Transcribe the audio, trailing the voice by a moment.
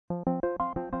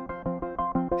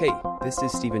Hey, this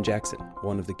is Stephen Jackson,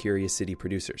 one of the Curious City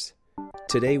producers.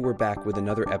 Today we're back with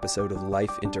another episode of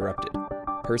Life Interrupted,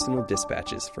 personal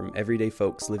dispatches from everyday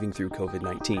folks living through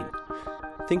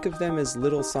COVID-19. Think of them as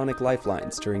little sonic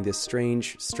lifelines during this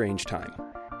strange, strange time.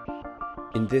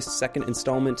 In this second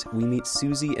installment, we meet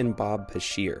Suzie and Bob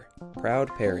Pschirrer, proud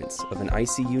parents of an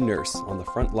ICU nurse on the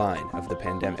front line of the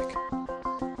pandemic.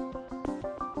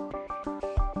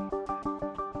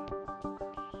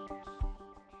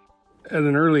 At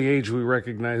an early age, we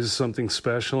recognized something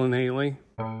special in Haley.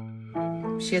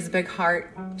 She has a big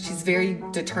heart. She's very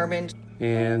determined.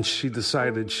 And she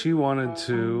decided she wanted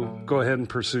to go ahead and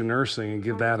pursue nursing and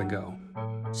give that a go.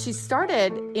 She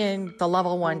started in the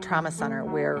level 1 trauma center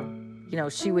where,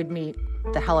 she would meet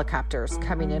the helicopters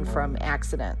coming in from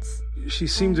accidents. She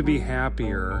seemed to be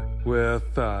happier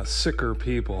with sicker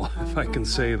people, if I can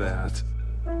say that.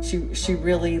 She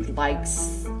really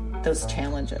likes those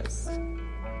challenges.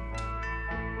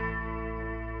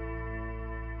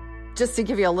 Just to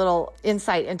give you a little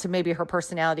insight into maybe her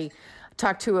personality, I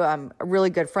talked to a really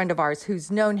good friend of ours who's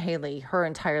known Haley her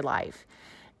entire life.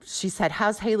 She said,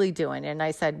 "How's Haley doing?" And I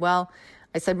said,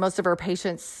 most of her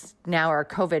patients now are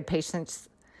COVID patients.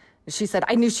 She said,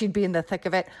 "I knew she'd be in the thick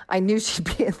of it. I knew she'd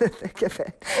be in the thick of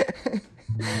it."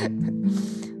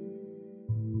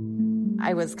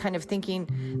 I was kind of thinking,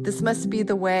 this must be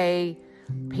the way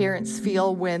parents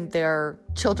feel when their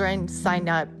children sign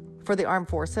up for the armed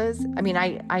forces. I mean,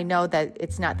 I know that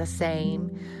it's not the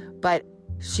same, but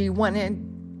she wanted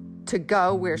to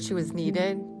go where she was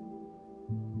needed.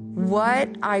 What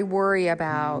I worry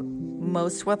about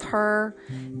most with her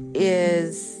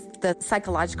is the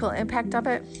psychological impact of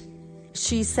it.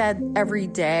 She said every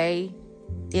day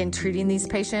in treating these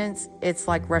patients, it's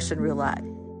like Russian roulette.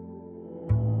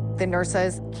 The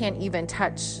nurses can't even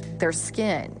touch their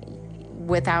skin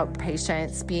without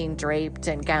patients being draped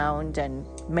and gowned and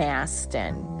masked.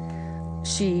 And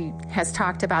she has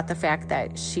talked about the fact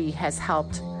that she has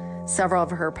helped several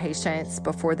of her patients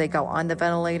before they go on the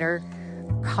ventilator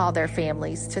call their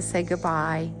families to say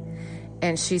goodbye.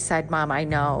 And she said, "Mom, I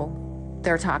know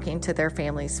they're talking to their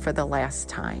families for the last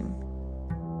time."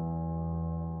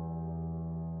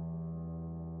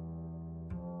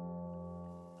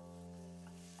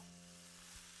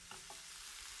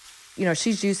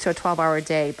 She's used to a 12-hour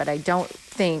day, but I don't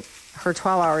think her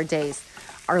 12-hour days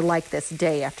are like this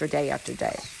day after day after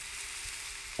day.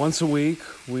 Once a week,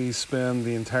 we spend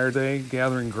the entire day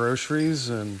gathering groceries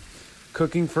and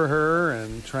cooking for her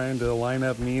and trying to line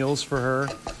up meals for her.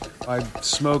 I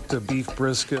smoked a beef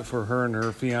brisket for her and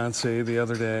her fiance the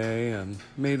other day and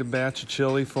made a batch of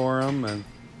chili for them. And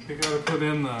they got to put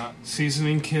in the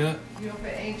seasoning kit. You don't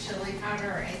put any chili powder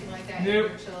or anything like that in your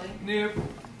chili? Nope.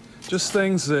 Just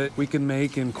things that we can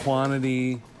make in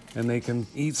quantity, and they can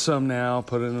eat some now,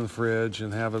 put it in the fridge,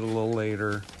 and have it a little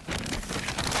later.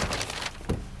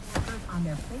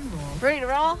 Ready to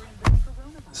roll?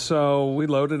 So we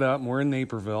load it up, and we're in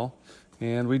Naperville,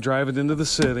 and we drive it into the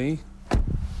city.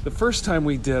 The first time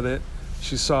we did it,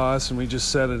 she saw us, and we just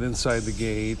set it inside the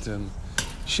gate, and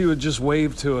she would just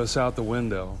wave to us out the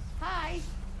window. Hi.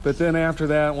 But then after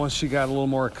that, once she got a little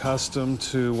more accustomed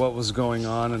to what was going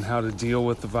on and how to deal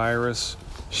with the virus,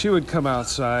 she would come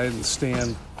outside and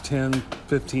stand 10,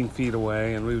 15 feet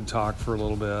away, and we would talk for a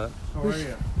little bit. How are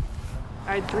you?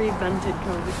 I had 3 vented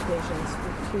COVID patients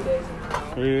for 2 days in a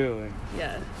row. Really?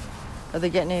 Yeah. Are they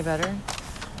getting any better?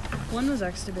 One was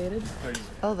extubated.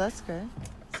 Oh, that's good.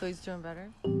 So he's doing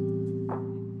better?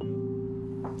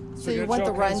 So you want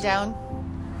the rundown?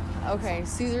 Okay,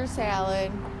 Caesar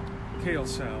salad. Kale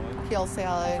salad.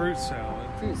 Fruit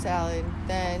salad.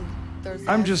 Then there's...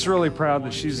 I'm just really proud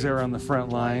that she's there on the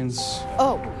front lines.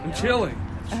 Oh. And chili.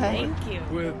 Thank you.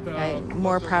 I'm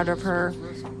more proud of her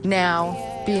now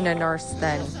being a nurse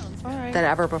than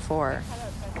ever before.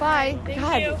 Bye.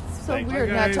 Thank you. So weird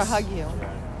not to hug you.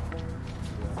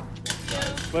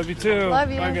 Love you too. Love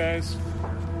you. Bye, guys.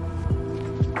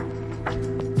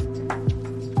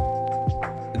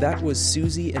 That was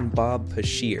Suzie and Bob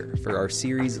Pschirrer for our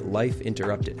series Life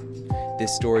Interrupted.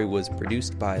 This story was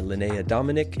produced by Linnea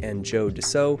Dominic and Joe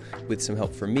Dussault with some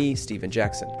help from me, Stephen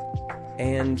Jackson.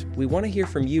 And we want to hear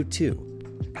from you too.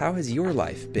 How has your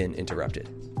life been interrupted?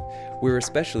 We're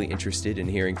especially interested in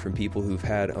hearing from people who've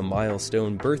had a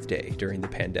milestone birthday during the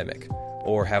pandemic,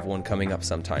 or have one coming up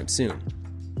sometime soon.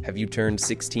 Have you turned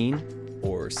 16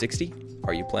 or 60?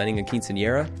 Are you planning a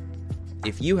quinceañera?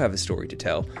 If you have a story to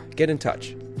tell, get in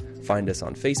touch. Find us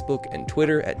on Facebook and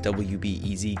Twitter at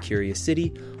WBEZ Curious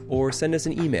City, or send us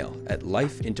an email at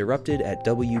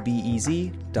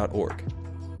lifeinterrupted@wbez.org.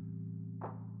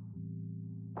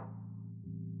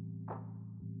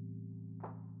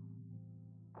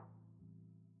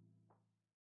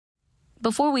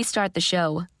 Before we start the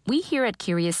show, we here at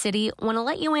Curious City want to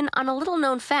let you in on a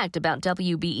little-known fact about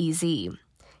WBEZ.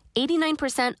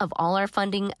 89% of all our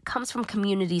funding comes from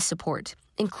community support,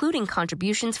 including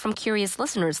contributions from curious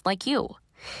listeners like you.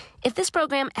 If this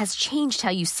program has changed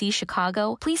how you see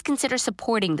Chicago, please consider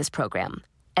supporting this program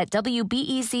at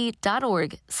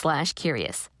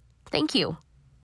wbez.org/curious. Thank you.